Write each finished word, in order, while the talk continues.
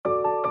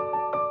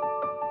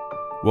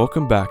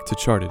Welcome back to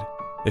Charted,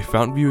 a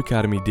Fountain View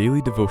Academy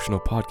daily devotional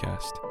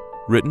podcast,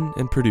 written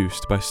and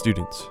produced by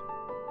students.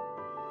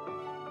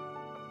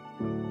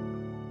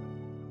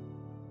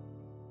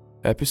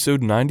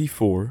 Episode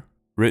 94,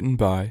 written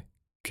by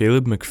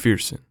Caleb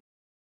McPherson.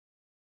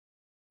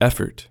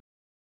 Effort.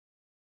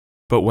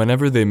 But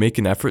whenever they make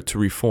an effort to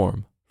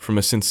reform, from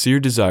a sincere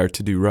desire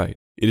to do right,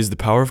 it is the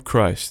power of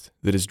Christ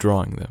that is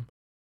drawing them.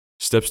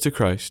 Steps to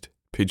Christ,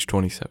 page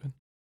 27.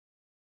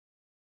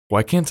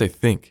 Why can't I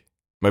think?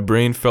 My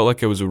brain felt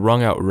like I was a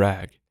wrung-out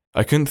rag.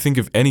 I couldn't think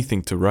of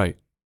anything to write.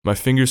 My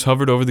fingers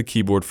hovered over the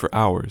keyboard for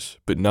hours,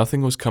 but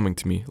nothing was coming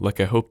to me like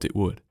I hoped it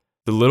would.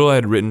 The little I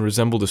had written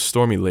resembled a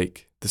stormy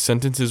lake. The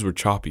sentences were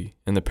choppy,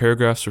 and the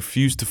paragraphs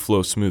refused to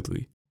flow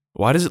smoothly.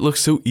 Why does it look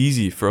so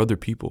easy for other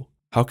people?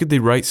 How could they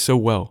write so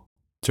well?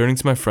 Turning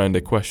to my friend, I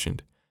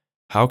questioned,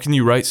 "How can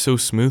you write so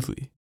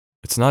smoothly?"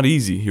 "It's not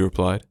easy," he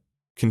replied.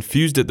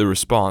 Confused at the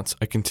response,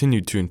 I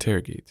continued to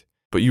interrogate.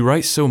 "But you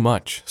write so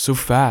much, so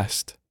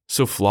fast,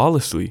 so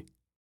flawlessly."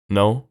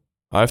 "No,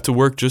 I have to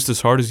work just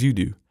as hard as you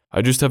do.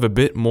 I just have a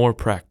bit more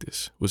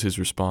practice," was his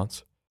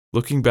response.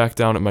 Looking back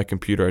down at my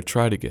computer, I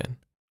tried again.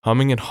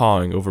 Humming and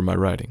hawing over my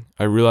writing,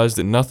 I realized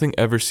that nothing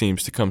ever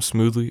seems to come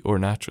smoothly or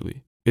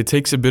naturally. It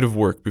takes a bit of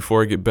work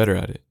before I get better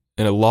at it,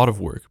 and a lot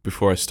of work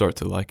before I start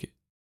to like it.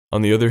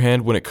 On the other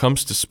hand, when it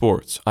comes to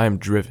sports, I am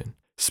driven.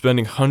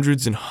 Spending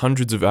hundreds and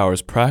hundreds of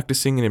hours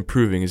practicing and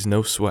improving is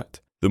no sweat.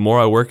 The more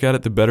I work at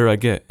it, the better I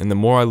get, and the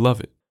more I love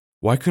it.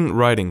 Why couldn't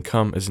writing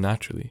come as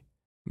naturally?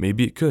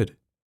 Maybe it could.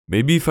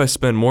 Maybe if I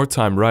spend more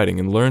time writing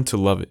and learn to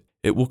love it,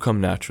 it will come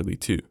naturally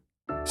too.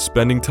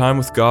 Spending time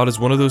with God is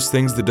one of those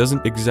things that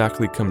doesn't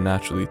exactly come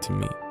naturally to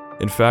me.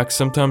 In fact,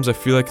 sometimes I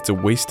feel like it's a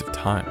waste of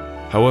time.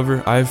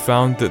 However, I have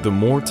found that the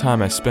more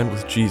time I spend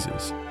with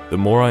Jesus, the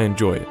more I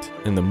enjoy it,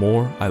 and the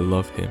more I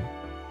love Him.